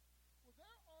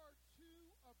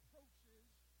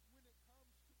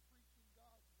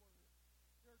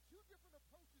two different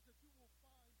approaches that you will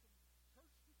find from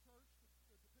church to church,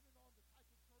 depending on the type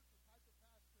of church or type of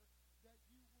pastor that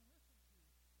you will listen to.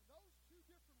 And those two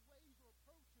different ways or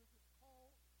approaches is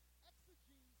called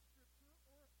exegene scripture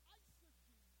or eisegene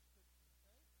scripture, okay?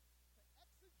 To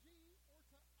exegete or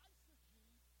to eisegete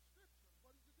scripture.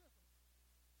 What is the difference?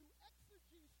 To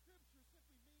exegete scripture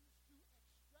simply means to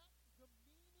extract the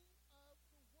meaning of the word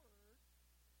from the word, by the word,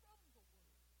 in the context of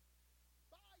the word.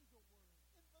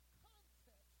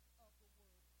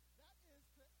 That is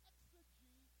to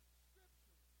exegete scripture.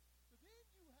 So then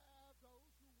you have those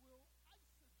who will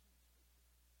eisegete scripture.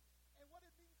 And what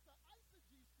it means to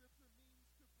eisegete scripture means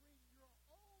to bring your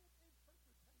own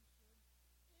interpretation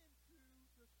into the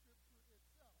scripture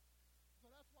itself.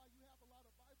 So that's why you have a lot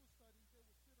of Bible studies. They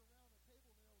will sit around a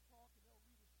table and they'll talk and they'll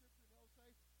read a scripture and they'll say,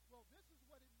 well, this is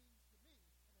what it means to me.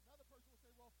 And another person will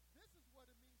say, well, this is what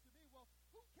it means to me. Well,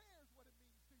 who cares what it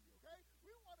means to you, okay?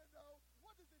 We want to know,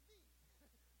 what does it mean?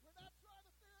 We're not trying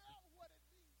to figure out what it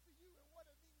means to you and what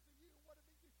it means to you and what it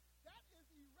means to you. That is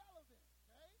irrelevant,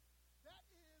 okay? That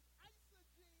is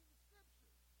eisegene scripture.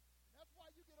 And that's why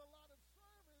you get a lot of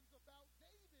sermons about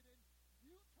David, and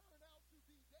you turn out to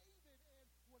be David, and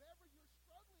whatever you're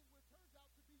struggling with turns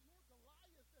out to be your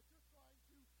Goliath that you're trying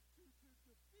to defeat,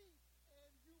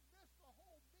 and you miss the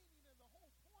whole meaning and the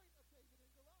whole point of David and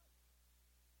Goliath.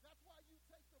 That's why you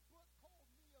take the book called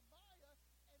Nehemiah,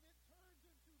 and it turns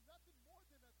into nothing more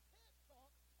than a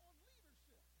TED talk on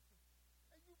leadership.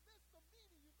 And you miss the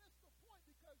meaning, you miss the point,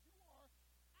 because you are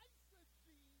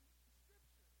eisegene scripture.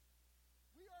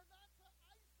 We are not to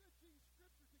eisegete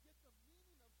scripture to get the meaning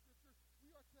of scripture.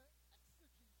 We are to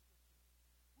exegete scripture.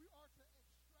 We are to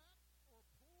extract or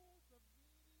pull the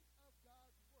meaning of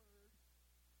God's word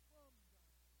from God's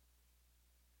word.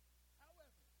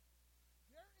 However,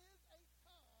 there is a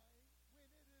time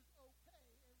when it is okay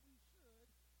and we should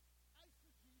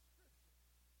eisegete scripture.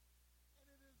 And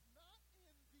it is not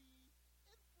in the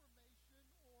information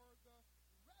or the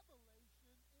revelation,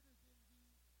 it is in the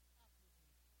application.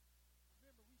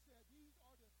 Remember, we said these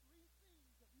are the three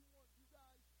things that we want you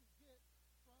guys to get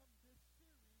from this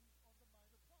series on the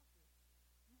Minor Prophets.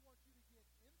 We want you to get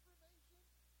information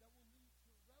that will lead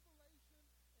to revelation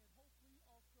and hopefully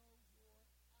also your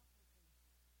application.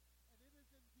 And it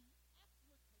is in the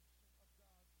application of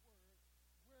God's word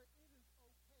where it is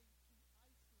okay to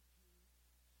eisegete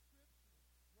scripture.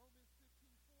 Romans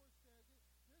 15:4 says it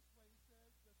this way. It says, the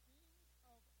things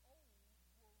of old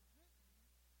were written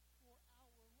for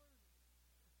our learning,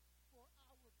 for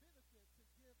our benefit, to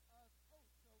give us hope.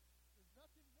 So there's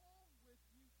nothing wrong with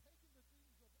you taking the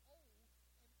things of old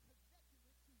and connecting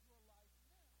it to your life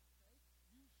now, okay?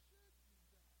 You should do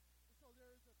that. And so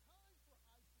there is a time for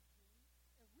eisegene,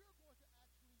 and we're going to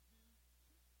actually do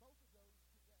both of those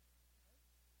today, okay?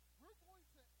 We're going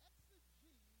to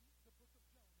exegete the book of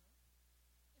Jonah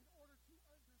in order to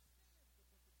understand the book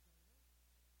of Jonah,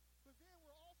 but then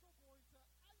we're also going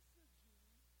to eisegete the book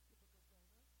of Jonah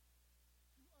to understand the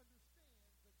Jonah that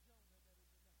is in us.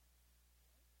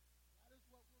 Right? That is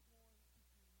what we're going to do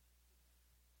today.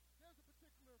 There's a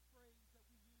particular phrase that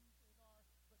we use in our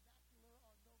vernacular,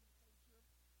 our nomenclature,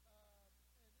 and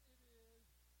it is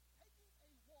taking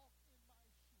a walk in my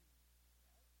shoes.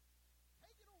 Right?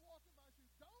 Taking a walk in my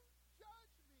shoes. Don't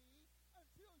judge me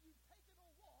until you've taken a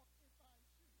walk in my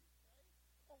shoes. Okay?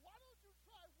 Or why don't you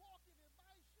try walking in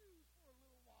my shoes for a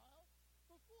little while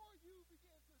before you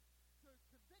begin to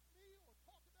convict me or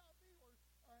talk about me or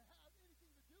have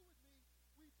anything to do with me.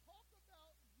 We talk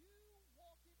about you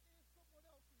walking in someone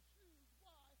else's shoes.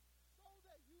 Why? So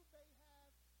that you may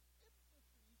have empathy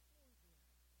for them.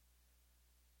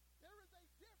 There is a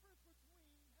difference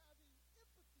between having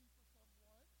empathy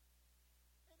for someone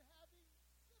and having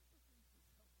sympathy for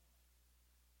someone.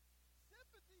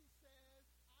 Sympathy says,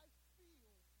 I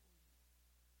feel for you.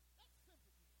 That's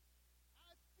sympathy.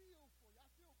 I feel for you. I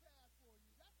feel bad for you.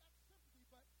 That's sympathy.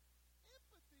 But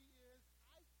empathy is,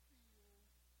 I feel as you.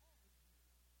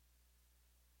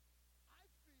 I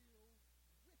feel with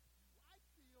you. I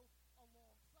feel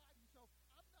alongside you. So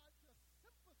I'm not just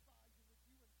sympathizing with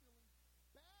you and feeling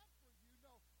bad for you.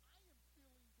 No, I am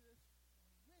feeling this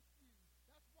with you.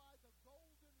 That's why the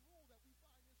golden rule that we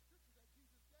find in Scripture that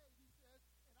Jesus gave, he says,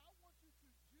 and I want you to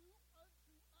do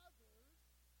unto others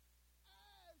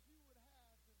as you would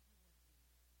have them do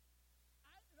unto you.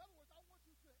 In other words, I want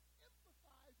you to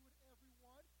empathize with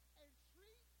everyone and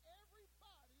treat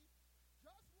everybody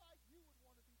just like you would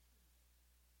want to be treated.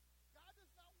 God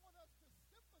does not want us to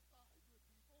sympathize with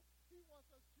people. He wants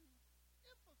us to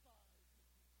empathize with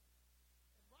people.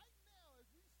 And right now, as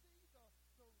we see the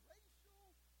racial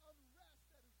unrest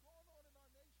that is going on in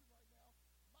our nation right now,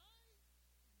 my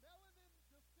melanin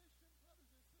deficient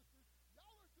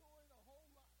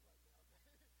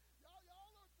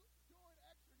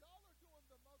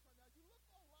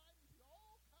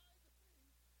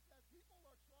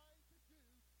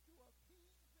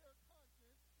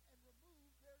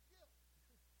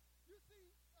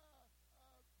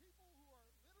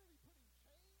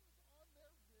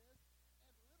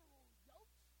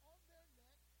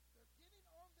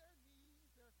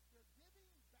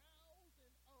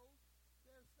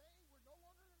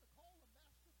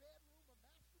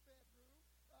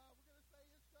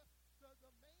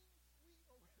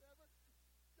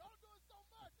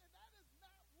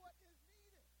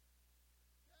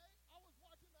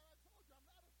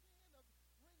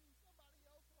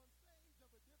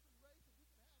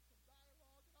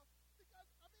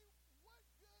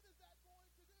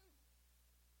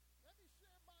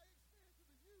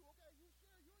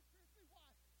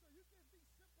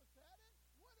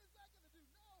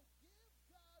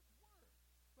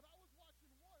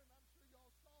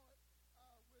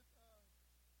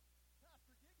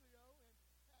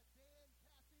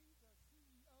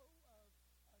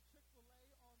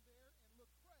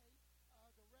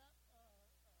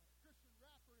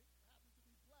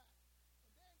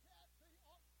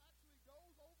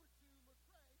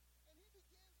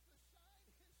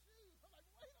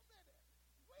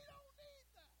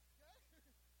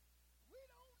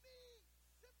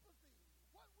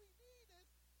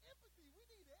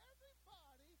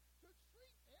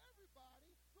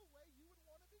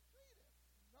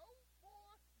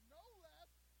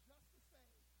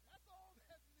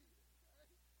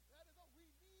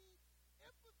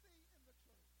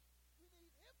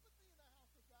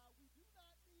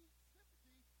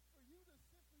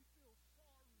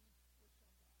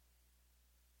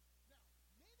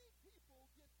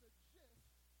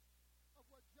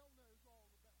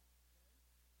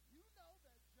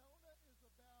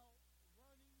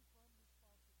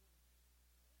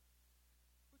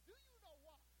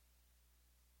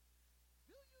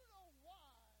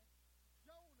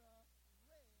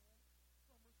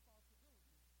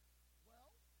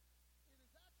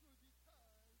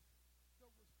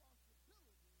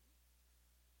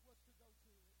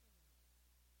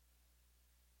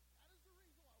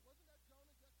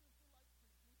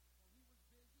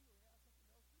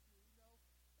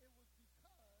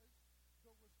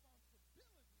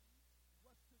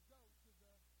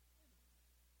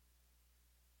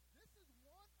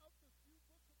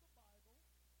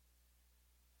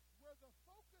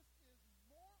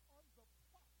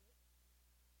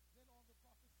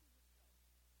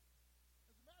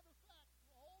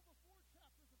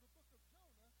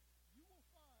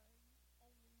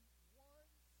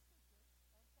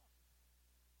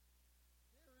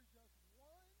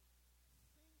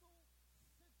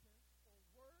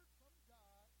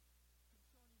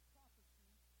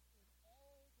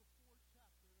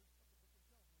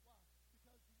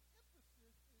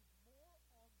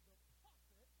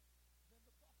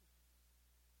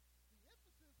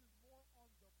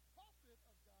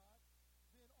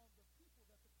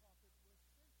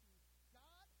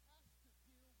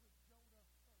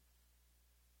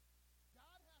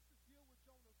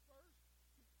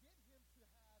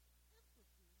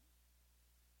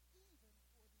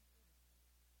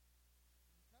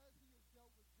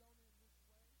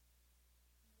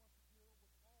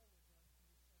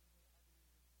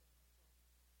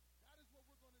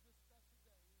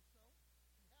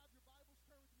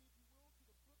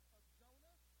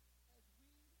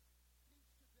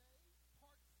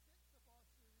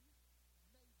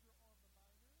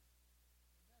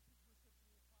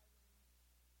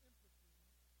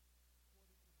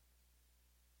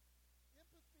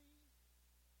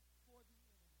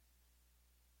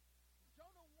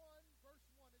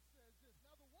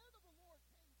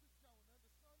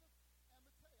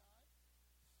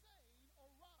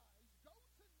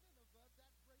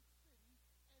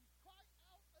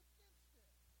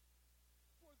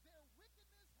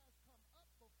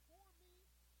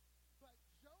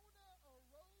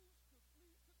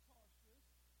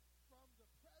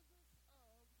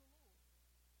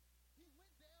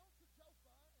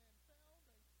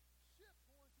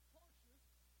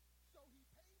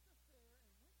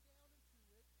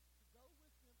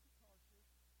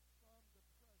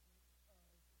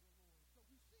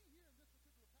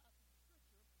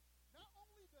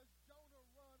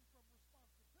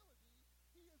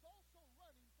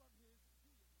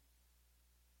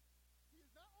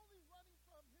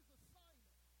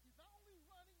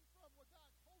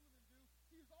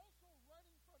he is also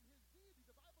running from his deity.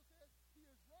 The Bible says he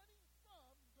is running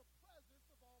from the presence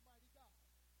of Almighty God.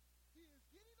 He is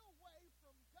getting away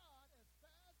from God as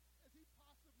fast as he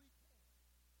possibly can,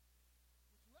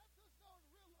 which lets us know and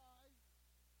realize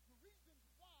the reasons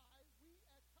why we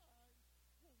at times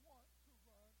will want to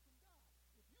run from God.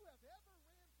 If you have ever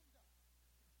ran from God,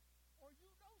 or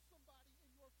you know somebody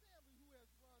in your family who has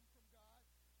run from God,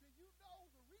 then you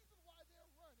know the reason why they're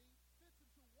running fits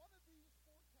into one of these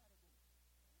four categories.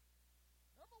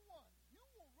 Number one, you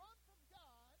will run from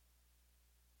God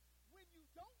when you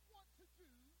don't want to do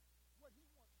what he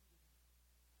wants you to do.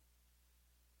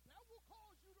 That will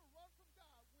cause you to run from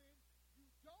God when you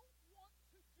don't want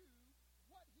to do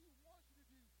what he wants you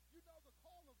to do. You know the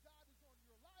call of God is on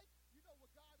your life. You know what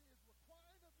God is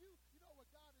requiring of you. You know what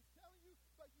God is telling you,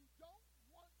 but you don't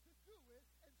want to do it,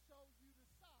 and so you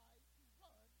decide to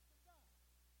run from God.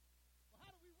 Well,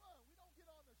 how do we run? We don't get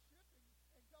on a ship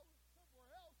and go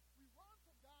somewhere else. We run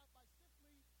from God by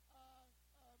simply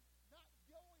not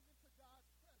going into God's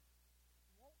presence.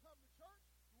 We won't come to church.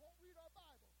 We won't read our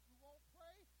Bible. We won't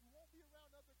pray. We won't be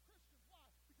around other Christians. Why?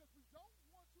 Because we don't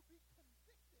want to be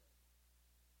convicted.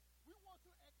 We want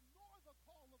to ignore the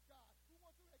call of God. We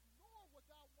want to ignore what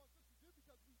God wants us to do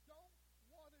because we don't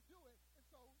want to do it. And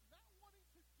so not wanting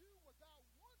to do what God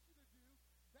wants you to do,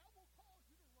 that will cause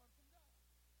you to run from God.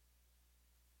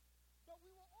 But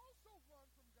we will also run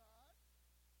from God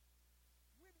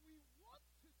when we want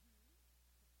to do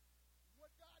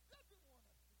what God doesn't want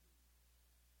us to do.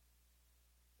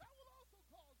 That will also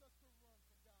cause us to run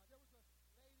from God. There was a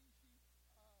lady, she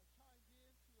chimed in to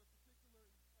a particular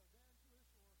evangelist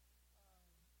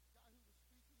or guy who was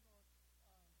speaking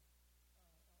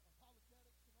on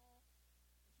apologetics and all.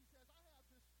 And she says, I have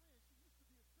this friend. She used to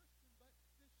be a Christian, but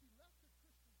then she left the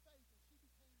Christian faith and she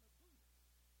became a Buddhist.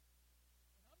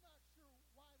 And I'm not sure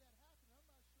why that happened. I'm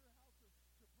not sure how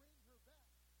to bring her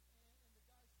back. And the guy said, well, let me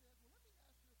ask you a question.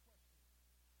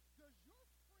 Does your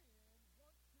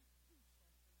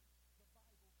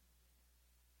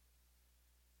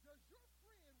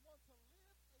friend want to do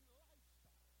something the Bible condemns?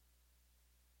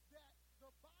 Does your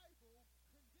friend want to live a lifestyle that the Bible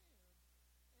condemns? And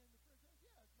the friend says,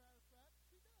 yeah, as a matter of fact,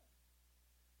 she does.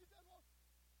 He said, well,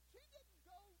 she didn't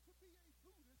go to be a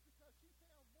Buddhist because she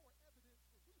found more evidence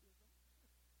for Buddhism.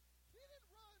 She didn't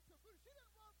run to Buddhism. She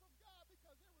didn't run from God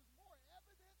because there was more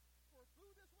evidence for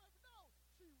Buddhism. No,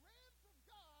 she ran from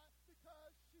God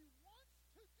because she wants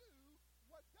to do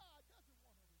what God doesn't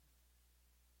want her to do.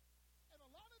 And a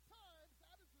lot of times,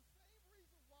 that is the same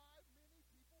reason why many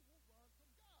people will run from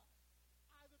God.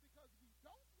 Either because we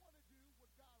don't want to do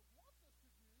what God wants us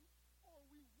to do, or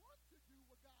we want to do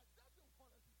what God doesn't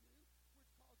want us to do, which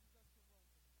causes us to run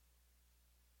from God.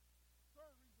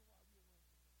 Third reason why we'll run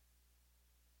from God.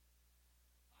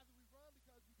 Either we run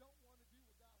because we don't want to do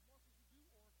what God wants us to do,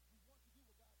 or we want to do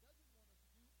what God doesn't want us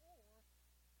to do, or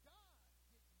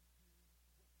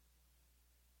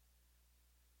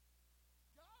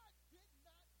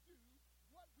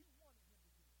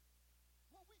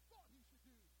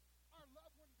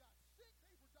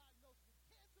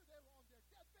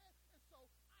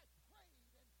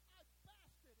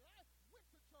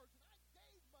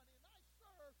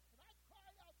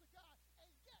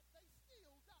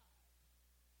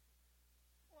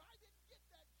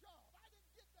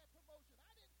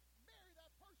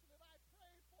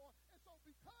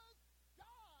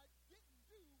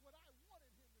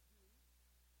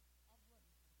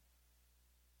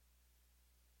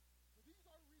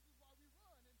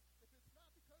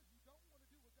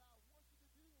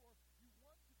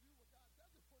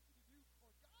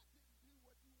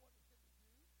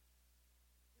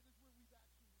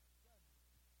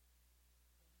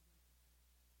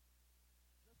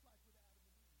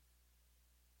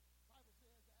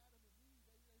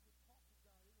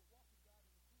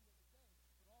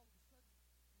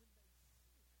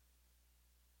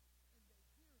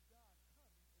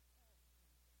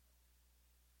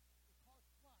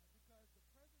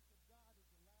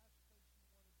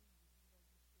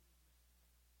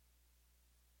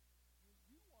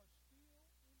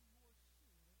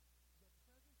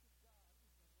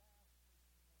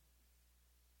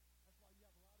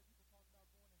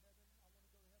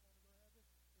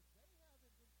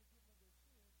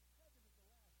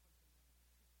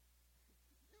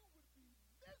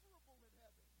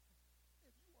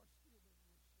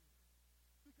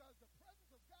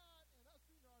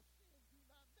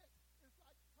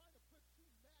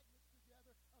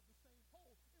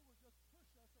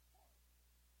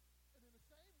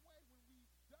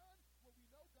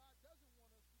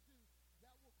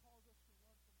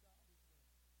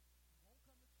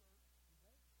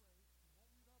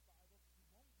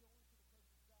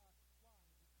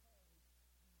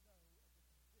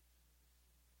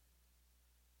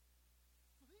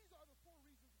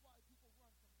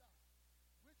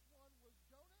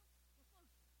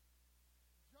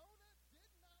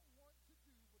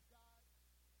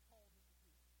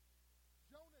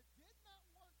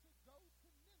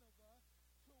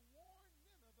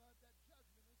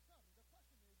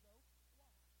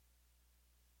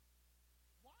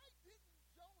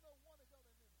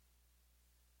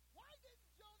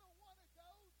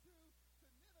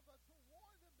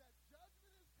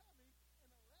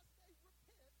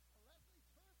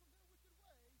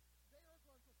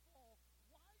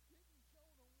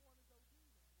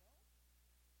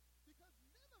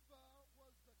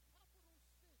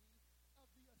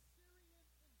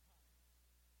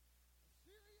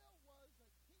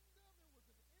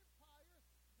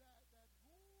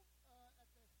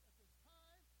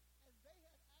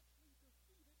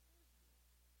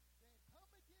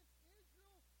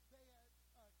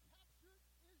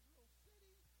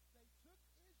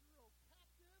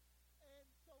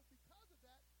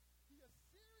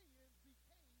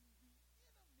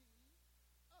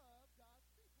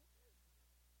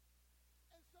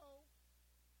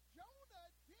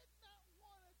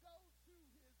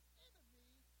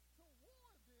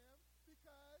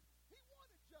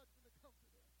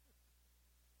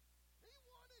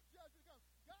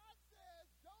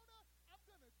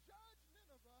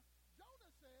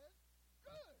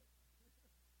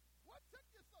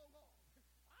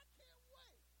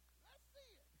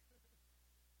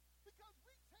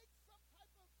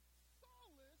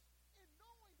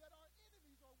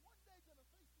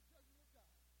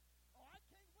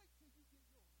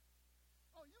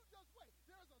Oh, you just wait.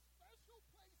 There's a special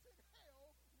place in hell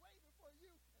waiting for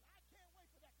you, and I can't wait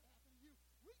for that to happen to you.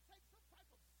 We take some type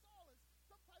of solace,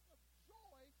 some type of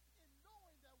joy in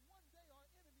knowing that one day our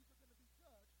enemies are going to be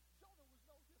judged. Jonah was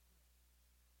no different.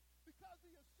 Because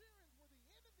the Assyrians were the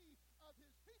enemy of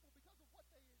his people because of what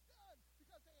they had done,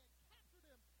 because they had captured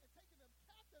him and taken them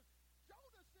captive.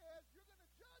 Jonah says, you're going to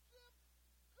judge them?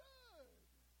 Good.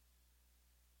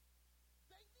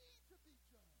 They need to be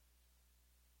judged.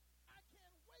 I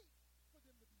can't wait for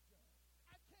them to be judged.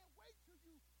 I can't wait till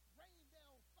you rain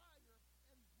down fire and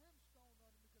brimstone on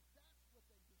them because that's what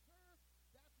they deserve.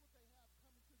 That's what they have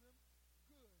coming to them.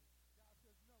 Good. God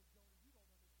says, no, Jonah, you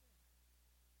don't understand.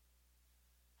 I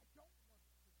don't want to judge them.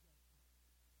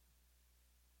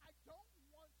 I don't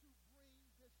want to bring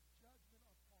this judgment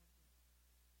upon them.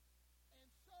 And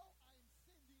so I am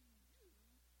sending you to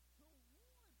warn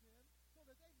them so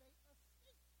that they may escape the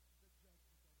judgment that is coming.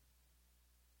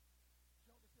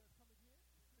 Jonah says, come again?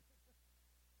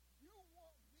 You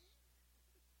want me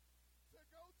to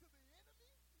go to the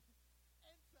enemy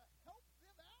and to help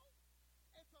them out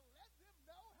and to let them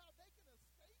know how they can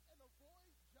escape and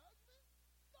avoid judgment?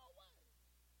 No way.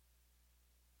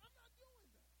 I'm not doing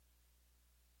that.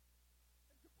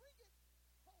 And to bring it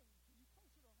home to you,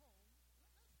 closer to home,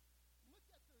 let's look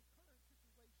at the current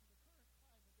situation, the current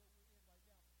climate that we're in right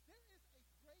now. There is a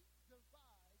great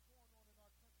divide going on in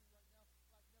our country right now like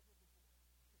never before.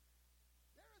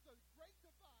 There is a great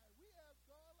divide. We have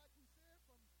gone, like we said,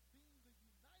 from being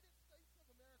the United States of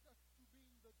America to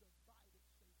being the divided States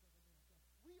of America.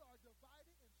 We are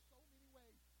divided in so many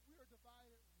ways. We are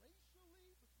divided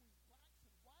racially between blacks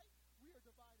and white. We are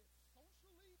divided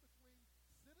socially between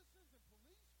citizens and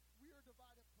police. We are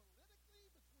divided politically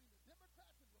between the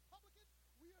Democrats and Republicans.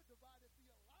 We are divided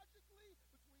theologically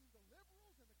between the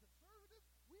liberals and the conservatives.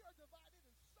 We are divided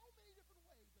in so many different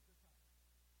ways at this time.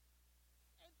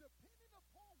 And depending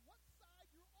upon what side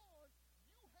you're on,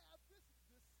 you have this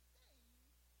disdain for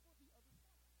the other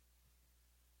side.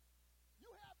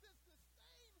 You have this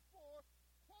disdain for,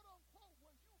 quote unquote,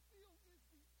 what you feel is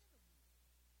the enemy.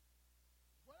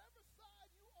 Whatever side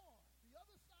you are, the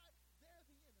other side, they're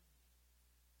the enemy.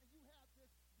 And you have this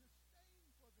disdain for them.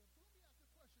 So let me ask you a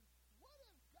question. What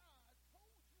if God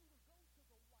told you to go to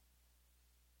the White House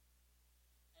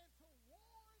and to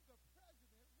warn the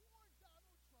president, warn Donald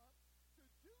Trump to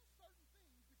do certain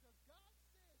things because God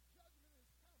said judgment is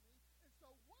coming? And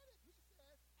so what if he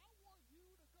said, I want you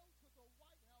to go to the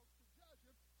White House to judge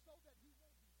him so that he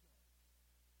won't be judged?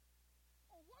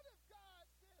 Or what if God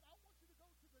said, I want you to go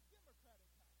to the Democratic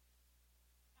House.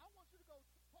 I want you to go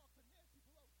talk to Nancy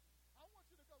Pelosi. I want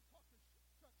you to go talk to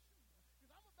Chuck Schumer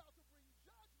because I'm about to bring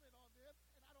judgment on them,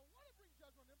 and I don't want to bring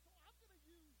judgment on them, so I'm going to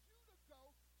use you to go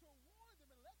to warn them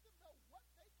and let them know what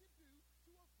they can do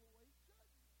to avoid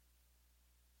judgment.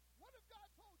 What if God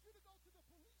told you to go to the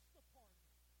police department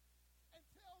and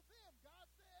tell them, God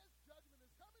says judgment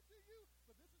is coming to you,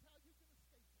 but this is how you can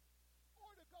escape it?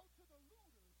 Or to go to the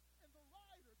looters and the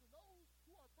rioters and those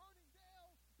who are burning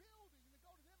down buildings and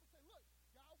go to them and say, look,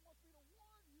 God wants me to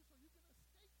warn you so you can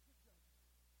escape the judgment.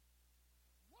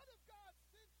 What if God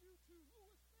sent you to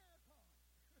Louis Farrakhan,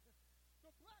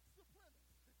 the black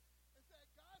supremacist, and said,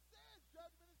 God says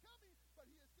judgment is coming, but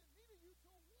he has sent me to you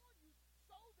to warn you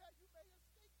so that you may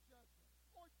escape judgment?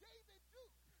 Or David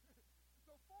Duke,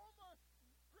 the former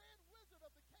grand wizard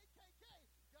of the KKK,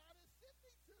 God has sent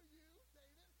me to you,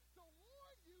 David, to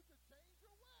warn you to change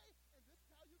your way, and this is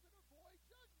how you can avoid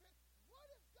judgment. What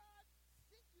if God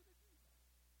sent you to do that?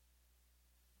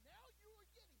 Now you are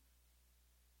getting it.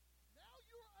 Now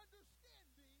you are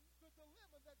understanding the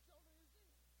dilemma that Jonah is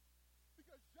in.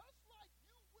 Because just like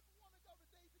you wouldn't want to go to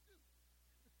David Duke,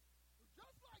 or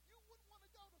just like you wouldn't want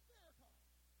to go to Farrakhan,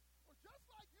 or just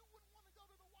like you wouldn't want to go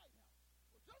to the White House,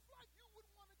 or just like you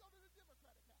wouldn't want to go to the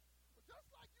Democratic House, or just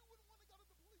like you wouldn't want to go to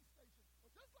the police station, or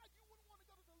just like you wouldn't want to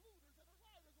go to the looters and the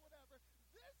rioters or whatever,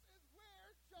 this is where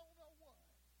Jonah was.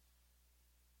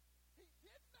 He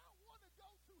did not want to go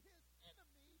to his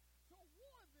enemy to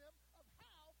warn them of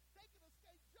how they can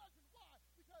escape judgment. Why?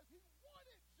 Because he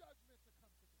wanted judgment to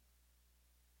come to them.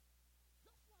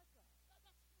 Just like us.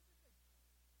 That's human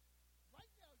nature.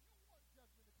 Right now, you want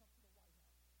judgment to come to the White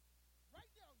House.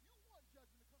 Right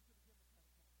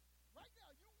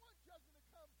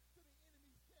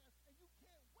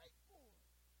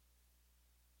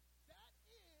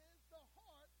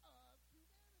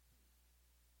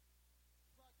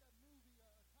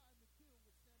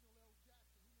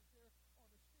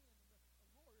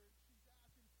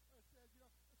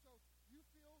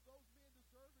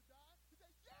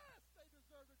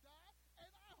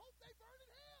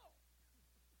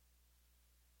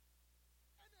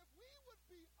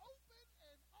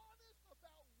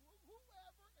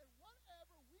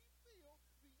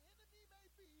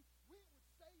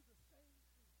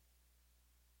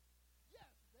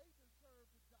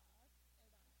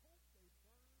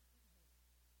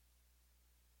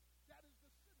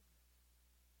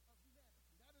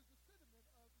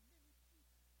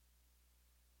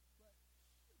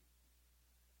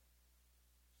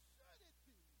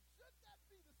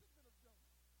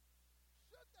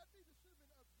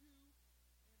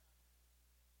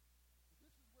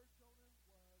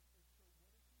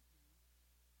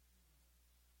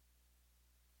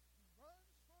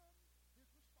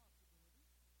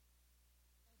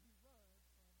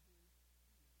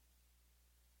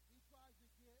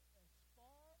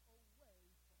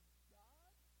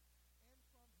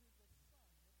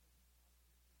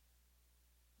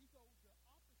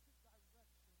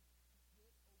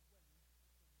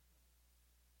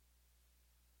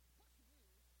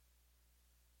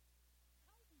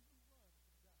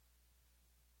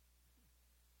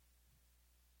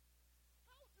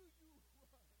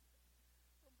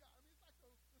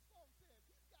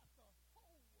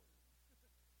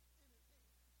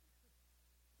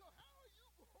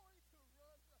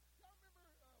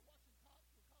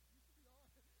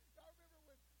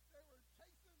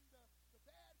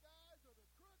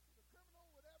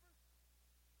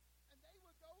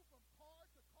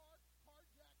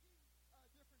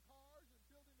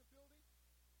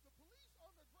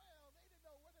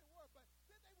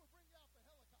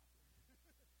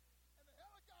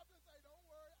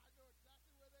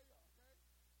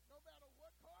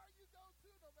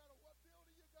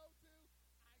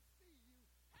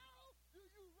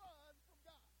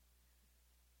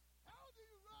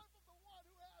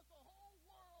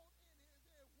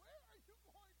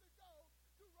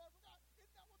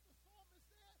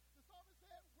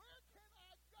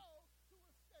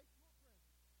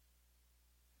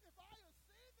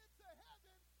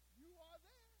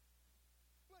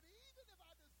But even if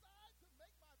I decide to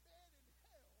make my bed in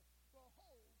hell,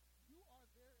 behold, you are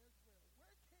there as well.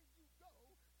 Where can you go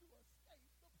to escape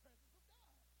the presence of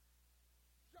God?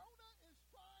 Jonah is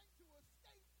trying to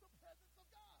escape the presence of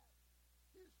God.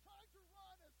 He's trying to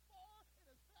run as far and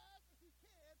as fast as he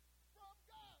can from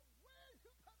God. Where are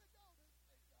you going to go to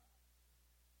escape God?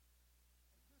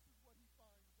 And this is what he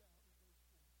finds out in verse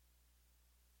 4.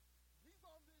 He's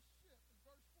on this ship. In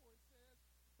verse 4 it says,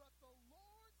 but the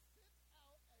Lord sent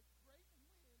out a great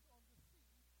wind on the sea,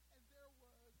 and there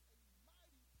was a mighty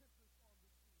tempest on the sea,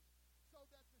 so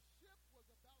that the ship was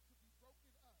about to be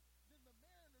broken up. Then the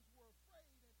mariners were afraid,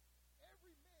 and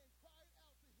every man cried out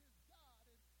to his God,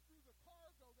 and threw the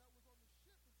cargo that was on the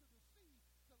ship into the sea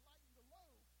to lighten the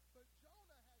load. But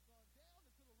Jonah had gone down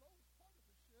into the lowest part of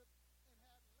the ship, and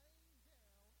had lain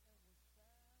down and was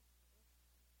fast asleep.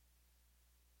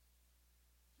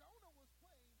 Jonah was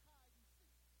playing hide and seek.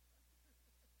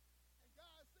 And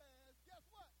God says, guess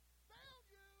what? Found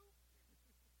you.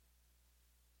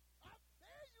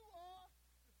 There you are.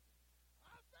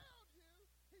 I found you.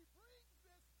 He brings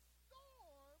this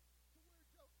storm to where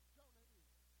Jonah is.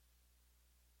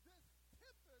 This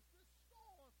tempest, this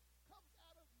storm comes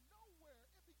out of nowhere.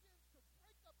 It begins to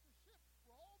break up the ship where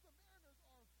all the mariners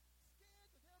are scared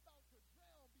that they're about to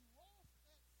drown, be lost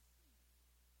at sea.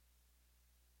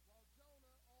 While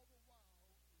Jonah, all the while, is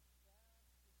fast asleep.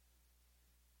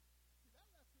 See, that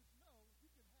lets us know you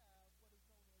can have what is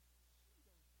known as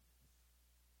pseudo peace.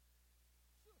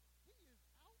 Sure, he is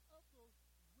out of the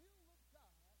will of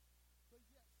God, but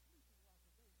yet sleeping like a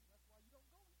baby. That's why you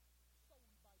don't go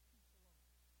solely by peace alone.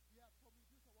 You have told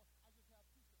me to do so. Well, I just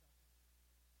have peace about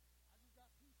this. I just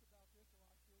got peace about this, so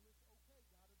I feel it's okay.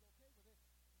 God is okay with it,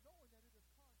 knowing that it is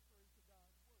contrary to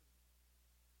God's word.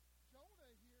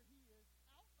 Jonah here, he is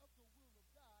out of the will of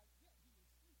God, yet he is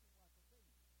sleeping like a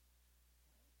baby.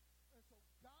 Right? And so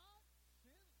God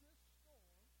sends this storm,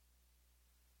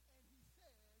 and he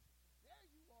says, there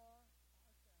you are, I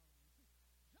found you. See,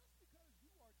 just because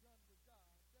you are done with God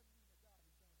doesn't mean that God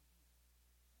is done with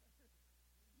you.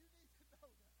 You need to know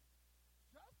that.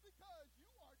 Just because you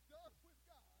are done with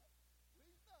God,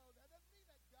 please know that doesn't mean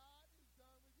that God is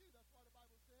done with you. That's why the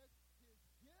Bible says his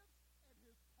gifts and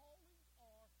his callings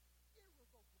are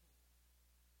irrevocable.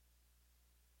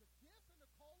 The gifts and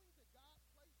the callings that God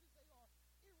places, they are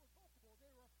irrevocable.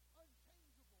 They are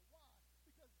unchangeable. Why?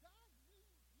 Because God knew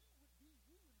you would be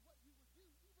you and what you would do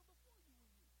even before you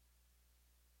were you.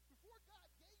 Before God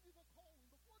gave you the calling,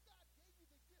 before God gave you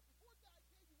the gift, before God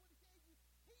gave you what he gave you,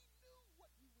 he knew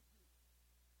what you would do.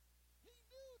 He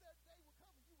knew that day would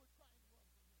come and you would try and run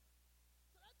from him.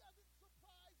 So that doesn't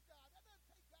surprise God. That doesn't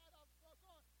take God off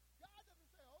guard. God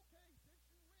doesn't say, okay, since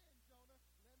you ran, Jonah,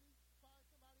 let me find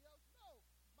somebody else. No,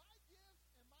 my gifts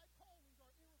and my callings are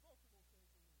irrevocable, says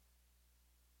the Lord.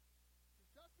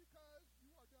 So just because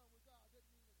you are done with God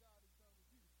doesn't mean that God is done with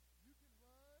you. You can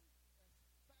run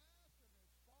as fast and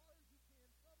as far as you can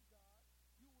from God.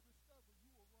 You will discover you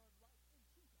will run right into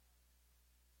God.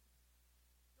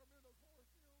 Remember those horror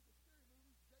films, the scary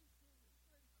movies, Jason and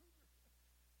Freddy Krueger?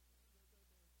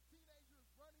 the teenager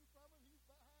is running from him, he's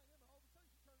behind him, and all of a sudden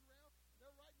she turns around, and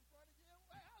they're right in front of him.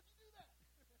 Well, how'd you do that?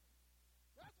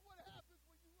 That's what happens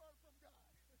when you run from God.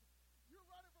 You're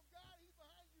running from God, he's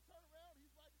behind you, turn around,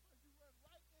 he's right in front of you, run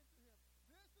right into him.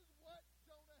 This is what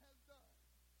Jonah has done.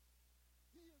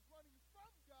 He is running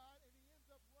from God, and he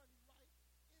ends up running right into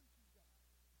God.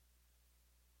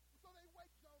 So they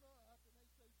wake Jonah up, and they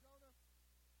say, Jonah,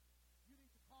 you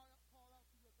need to call out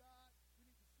to your God. We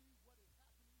need to see what is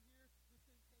happening here. This thing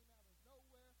came out of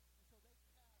nowhere. And so they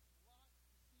cast lots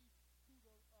to see who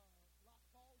the lot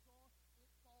falls on.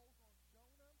 It falls on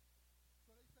Jonah.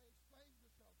 So they say, explain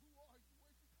yourself. Who are you?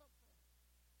 Where'd you come from?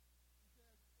 He says,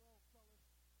 well, fellas,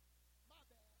 my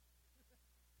bad.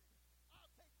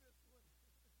 I'll take this one.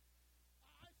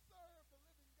 I serve the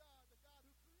living God, the God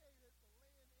who created the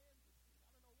land and the sea. I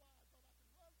don't know why I thought I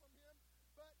could run from him,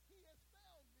 but he has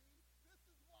found me. This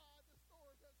is why the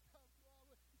storm has come to all of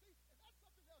it. You see, and that's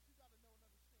something else you got to know and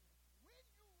understand. When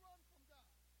you run from God,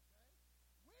 okay,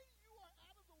 when you are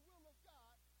out of the will of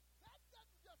God, that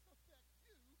doesn't just affect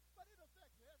you, but it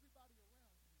affects everybody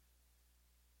around you.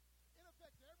 It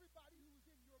affects everybody who's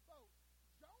in your boat.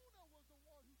 Jonah was the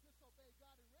one who disobeyed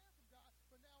God and ran from God,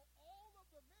 but now all of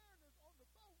the mariners on the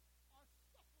boat are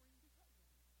suffering because of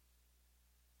it.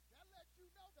 That lets you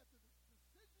know that the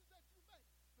decisions that you make,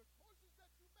 the choices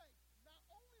that you make, not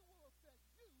only will affect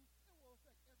you, it will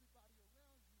affect everybody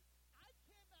around you. I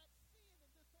cannot sin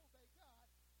and disobey God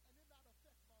and it not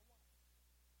affect my wife,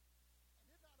 and it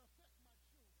not affect my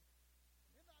children, and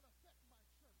it not affect my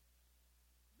church.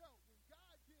 No, when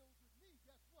God deals with me,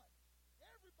 guess what?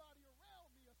 Everybody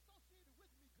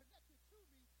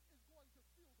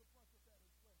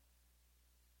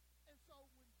so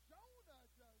when Jonah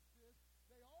does this,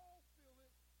 they all feel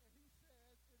it, and he says,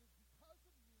 it is because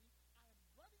of me, I am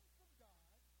running from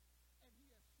God, and he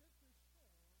has sent this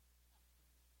storm after me.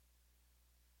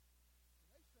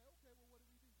 And they say, okay, well, what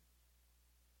do we do then?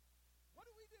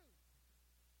 What do we do?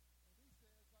 And he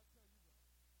says, I tell you what,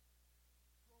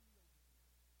 throw me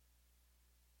overboard.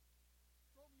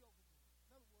 Throw me overboard.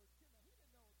 In other words, he didn't know a great fish was looking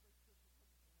for him,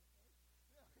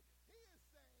 okay? He is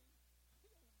saying,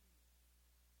 kill me.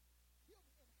 Kill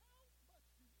me.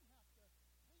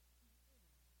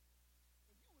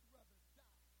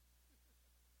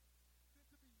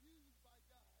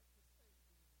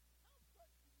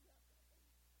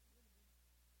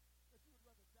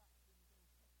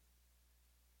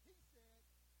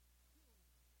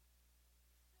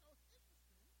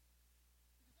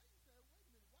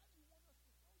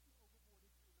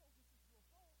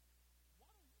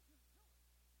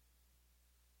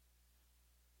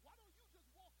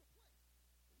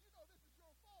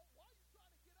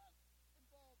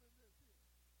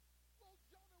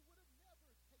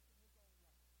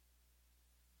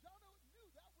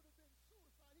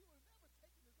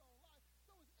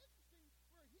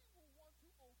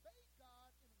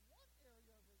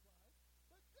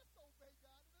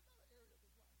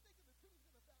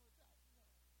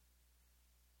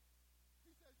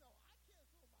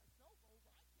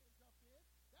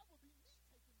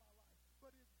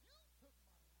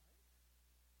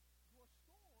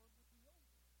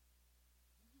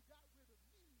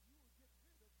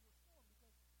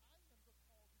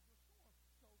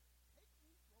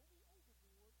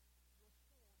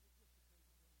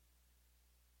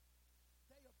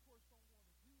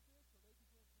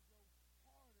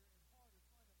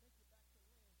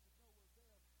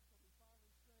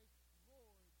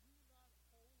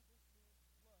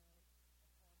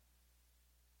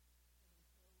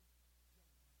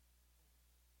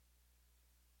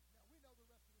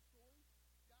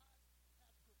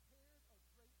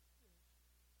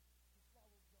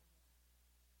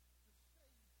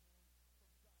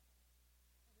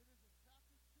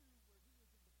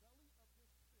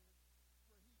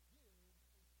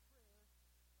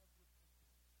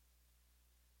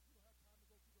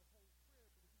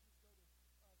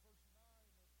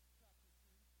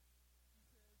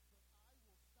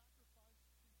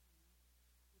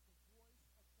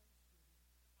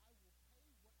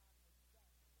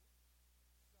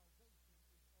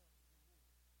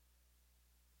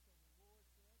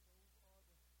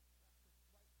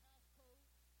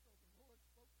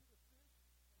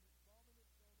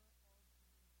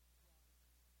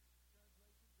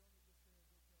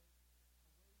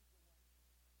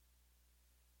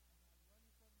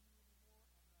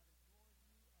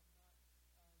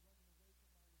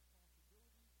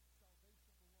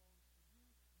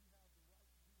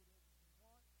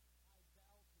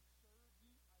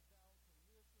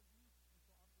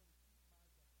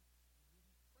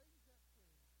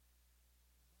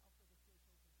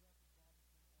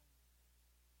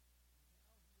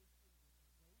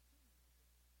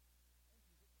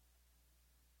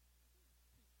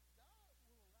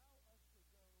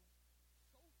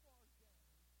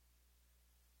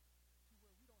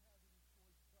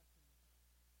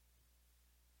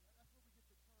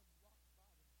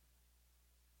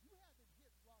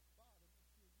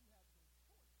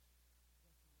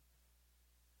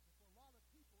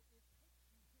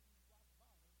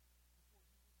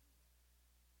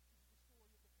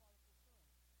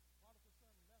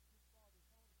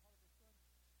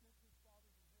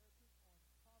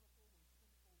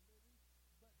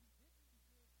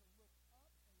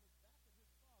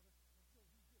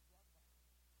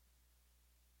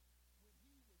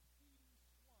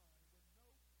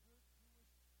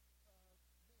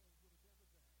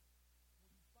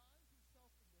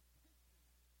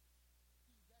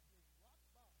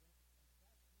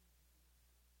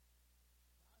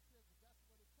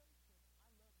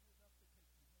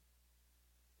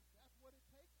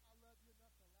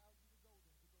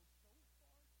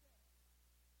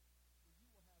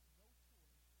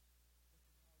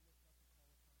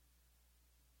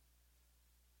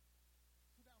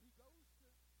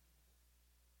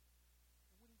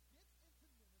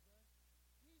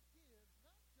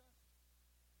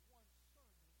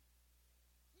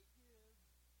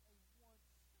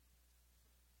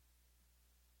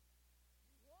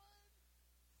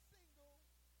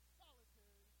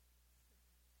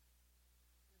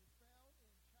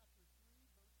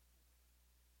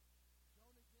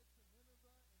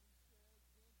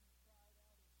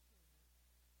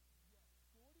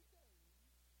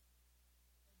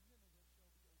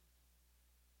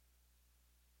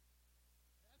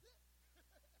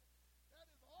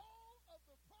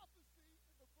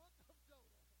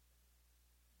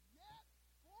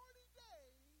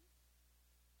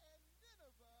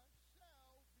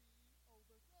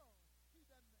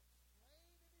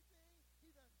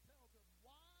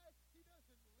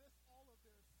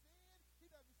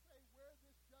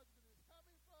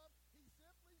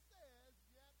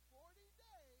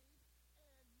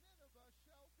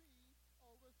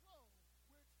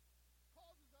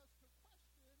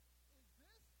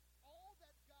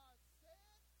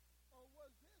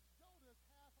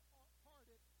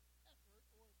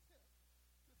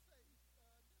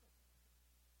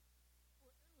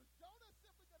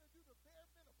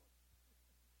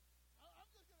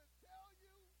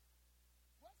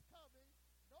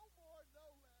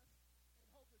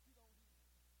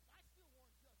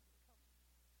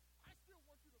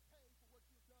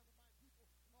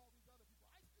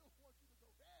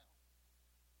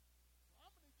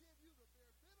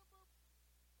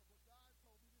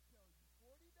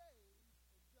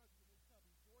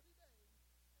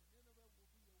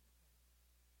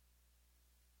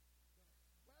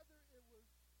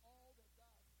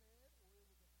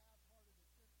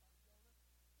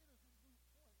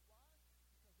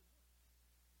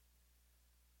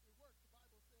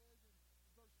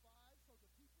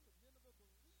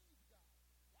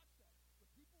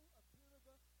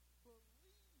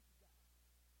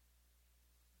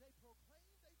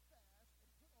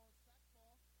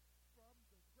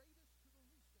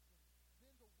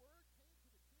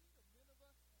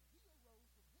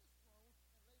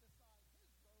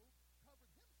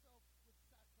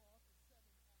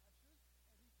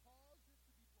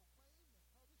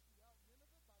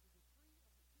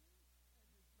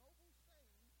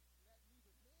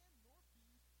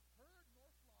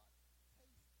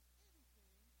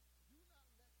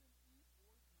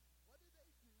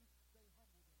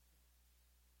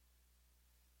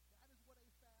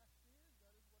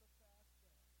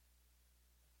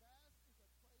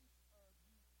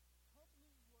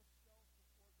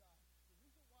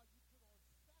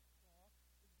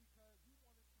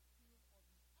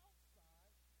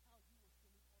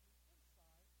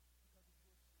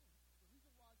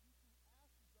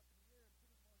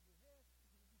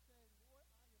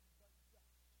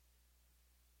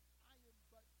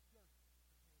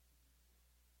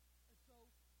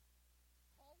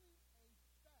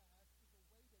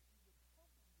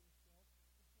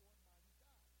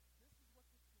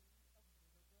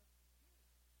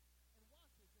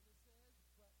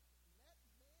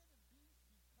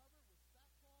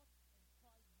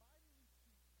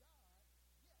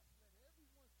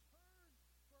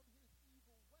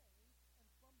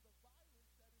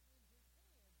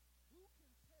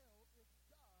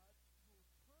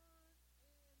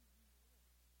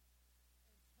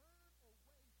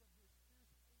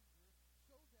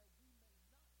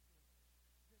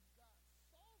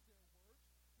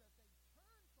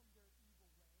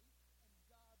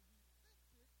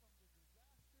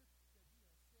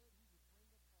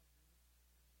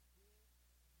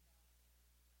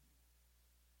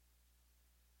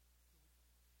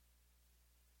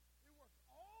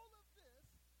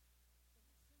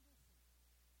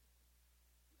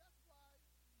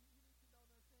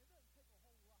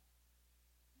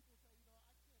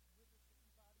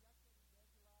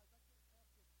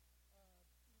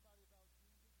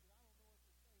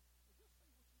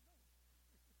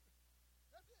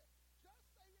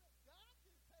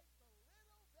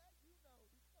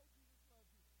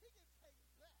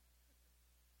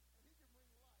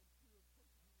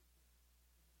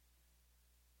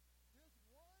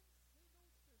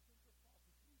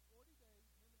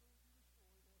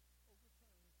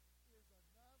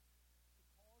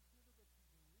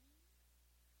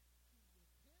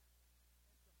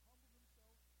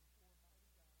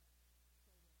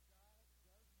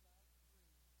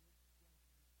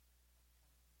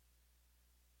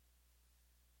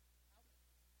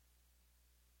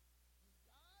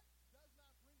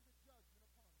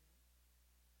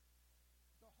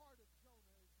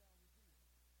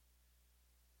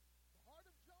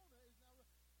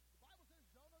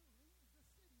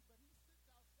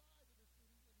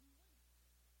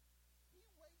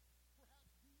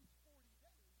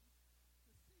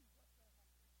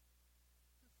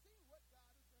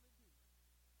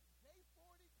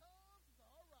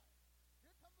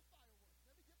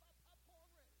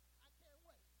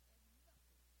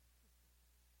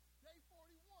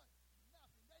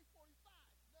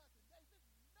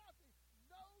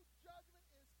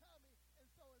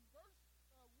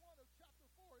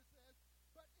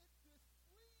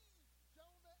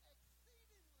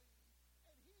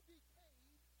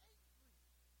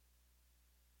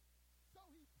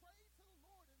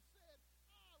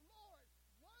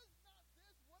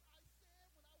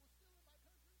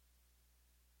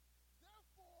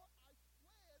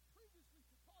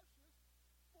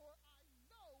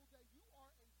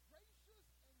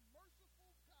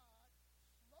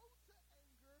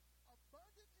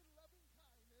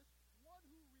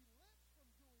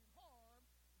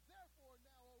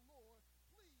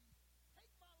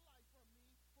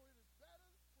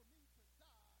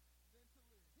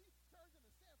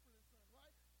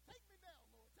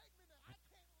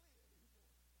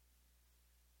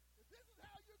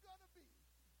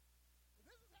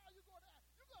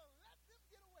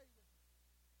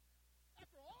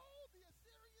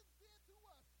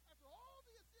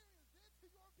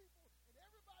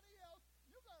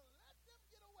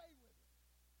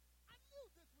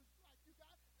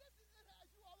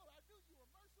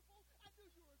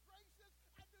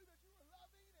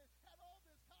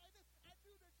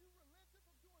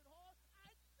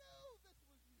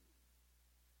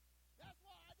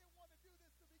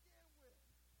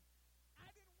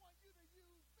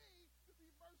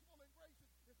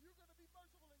 be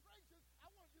merciful and gracious, I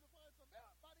wanted you to find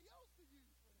somebody else to use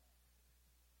for that.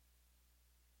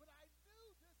 But I knew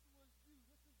this was you.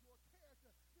 This is your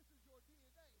character. This is your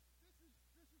DNA. This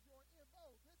is your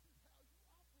MO. This is how you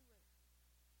operate.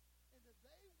 And if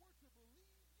they were to believe you,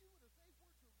 and if they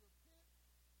were to repent,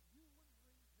 you wouldn't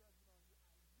bring judgment on you.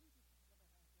 I knew this was going to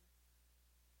happen.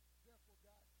 Therefore,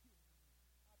 God, kill me. I'd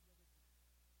rather die.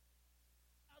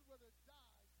 I'd rather die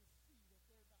to see that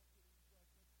they're not getting judgment.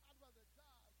 I'd rather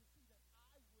die to see that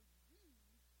I was used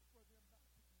for them not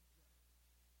to be judged.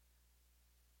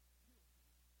 Kill me.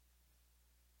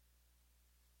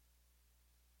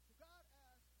 So God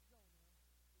asked Jonah a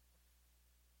question.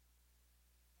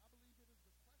 I believe it is the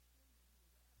question that he was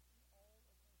asking all of us today.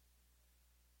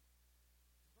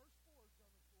 In verse 4 of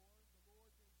Jonah 4, the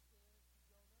Lord then said to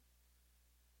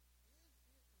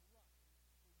Jonah, is it right for you to be free? Is it right for you to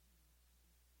be free?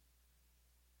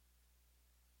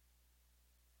 Now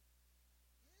think about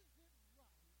this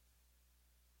question.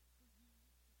 You don't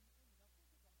have to answer,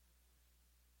 but think about it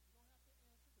in your own head,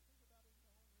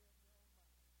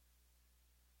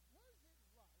 in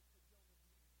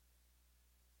your own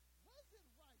mind. Was it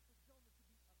right for Jonah to be angry? Was it right for Jonah to be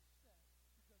upset because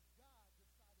God decided to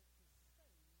save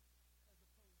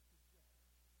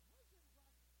as opposed to judge?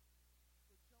 Was it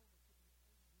right for Jonah to be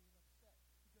angry and upset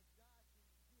because God didn't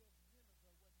give Nineveh what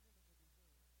Nineveh deserved?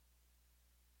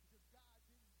 Because God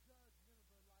didn't judge Nineveh like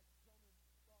Jonah thought they needed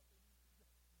to judge?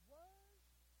 Was his anger justified?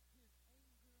 Was Jonah right for being angry at God for his mercy and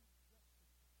for his grace? And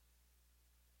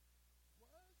so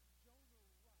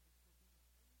God now gives Jonah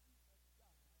an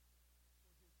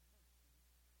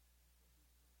opportunity to have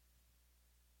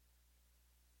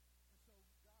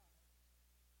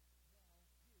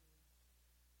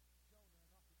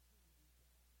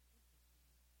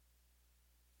empathy for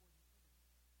the enemy.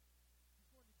 He's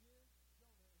going to give Jonah an illustration.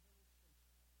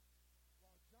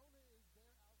 While Jonah is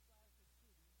there outside the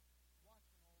city watching all of this, or watching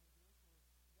none of this, because nothing has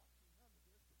happened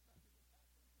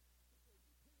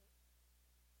that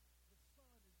they repent, the sun is beating down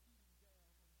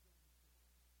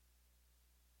on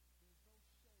Jonah's head.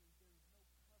 There's no shade,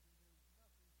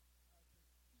 there is no covering,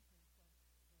 there is nothing to keep him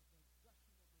from the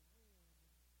gushing of the wind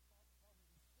and probably the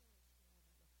sandstorm and the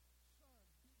sun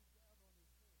beating down on his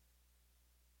head.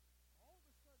 All of a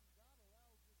sudden, God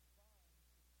allows this vine to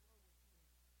grow into a great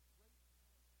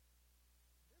plant.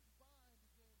 This vine begins to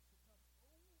come over Jonah and provide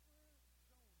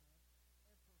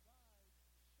shelter for him. Provides a covering for him where he is now sheltered from the wind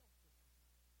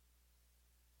and from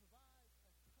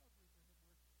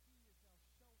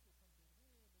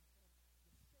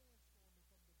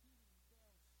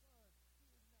the sandstorm and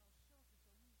from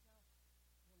the beating down sun. He is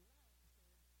now sheltered, so he's now relaxed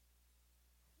and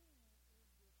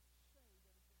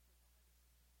cool in this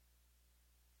shade that has been provided for him.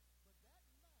 But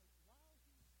that night, while he slept, God commanded a worm to go into the plant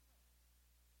to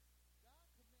eat the plant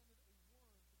so where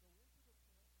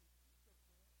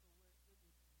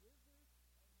it would wither and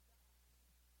die.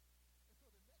 And so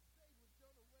the next day when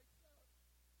Jonah wakes up,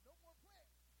 no more plant.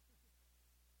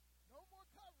 No more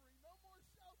covering, no more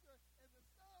shelter, and the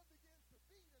sun begins to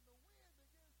beat and the wind begins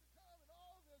to come and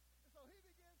all this. And so he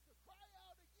begins to cry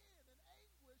out again in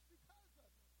anguish because of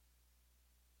it.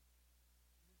 And then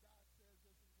God says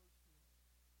this in verse 2.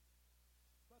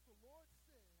 But the Lord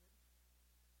said,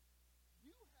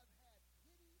 you have had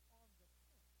pity on the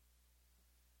plant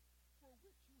for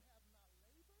which you have not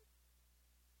labored,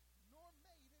 nor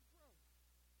made it grow,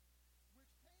 which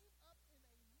came up in a night and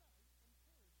perished in a night.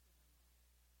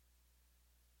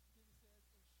 Then he says, and should I not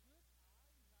have pity on Nineveh,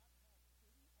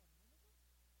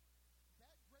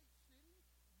 that great city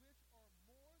which are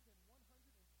more than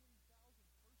 120,000 persons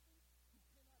who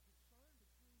cannot discern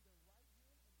between their right hand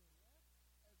and their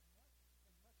left, as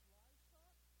much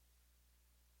livestock?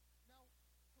 Now,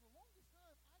 for the longest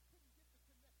time, I couldn't get the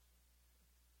connection.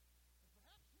 And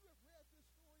perhaps you have read this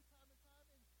story time and time,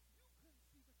 and you couldn't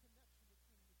see the connection between the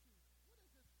two.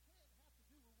 What does this plant have to do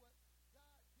with what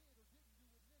God did or didn't do with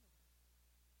Nineveh?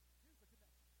 Here's the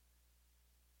connection.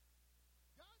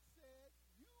 God said,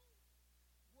 you were suffering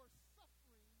under the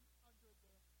rays of the sun, and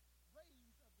the wind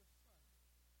beat it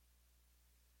on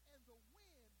you. There was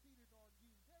nothing you could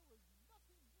do about it.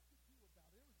 There was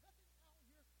nothing out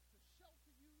here to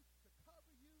shelter you, to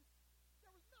cover you.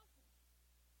 There was nothing.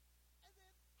 And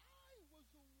then I was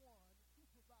the one who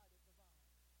provided the vine.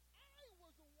 I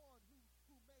was the one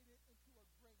who made it into a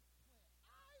great plant.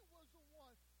 I was the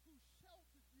one who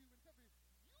sheltered you and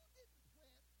covered you. You didn't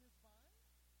plant this vine.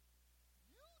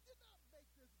 You did not make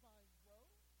this vine grow.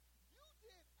 You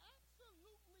did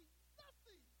absolutely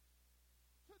nothing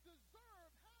to deserve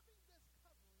having this covering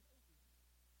over you.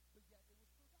 But yet it was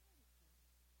provided for you.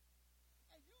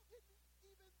 And you didn't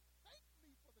even thank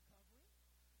me for the covering,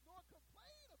 nor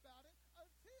complain about it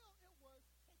until it was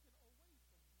taken away from you.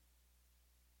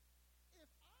 If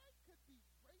I could be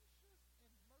gracious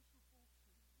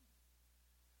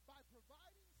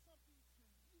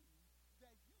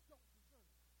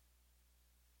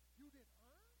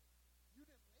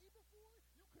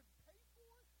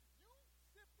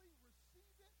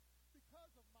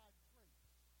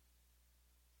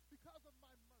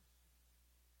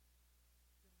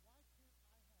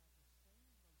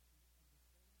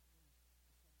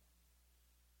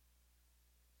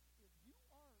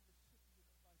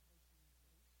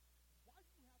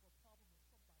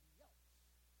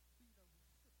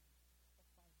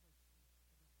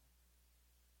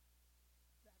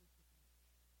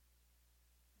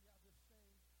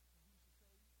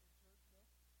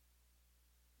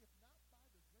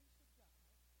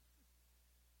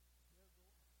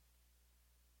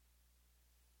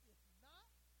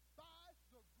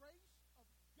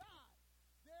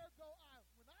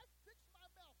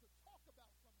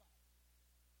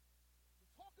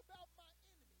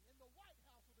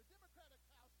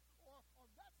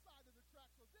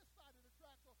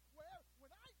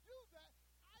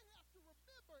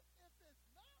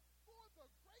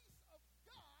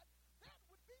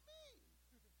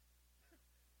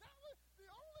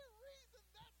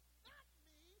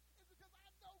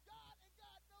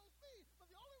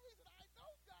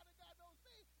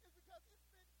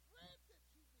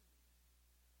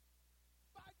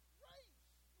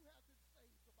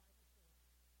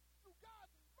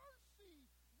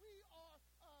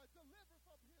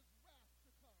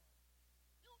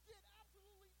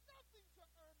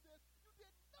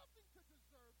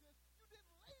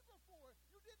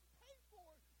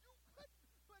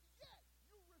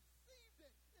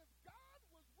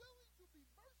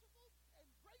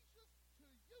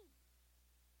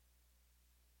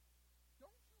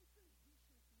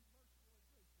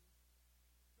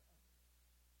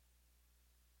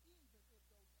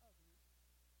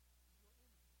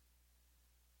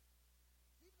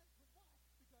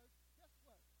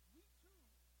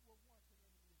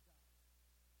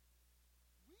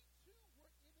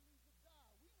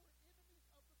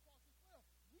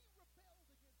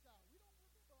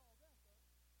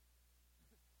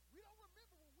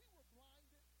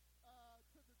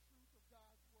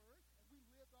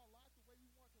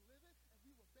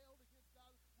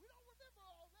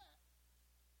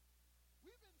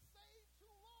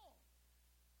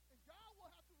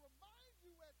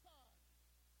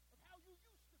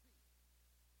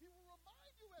will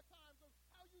remind you at times of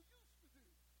how you used to do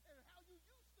and how you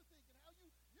used to think and how you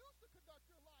used to conduct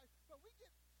your life. But we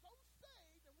get so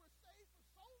saved and we're saved for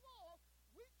so long,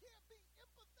 we can't be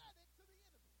empathetic to the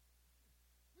enemy.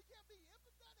 We can't be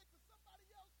empathetic to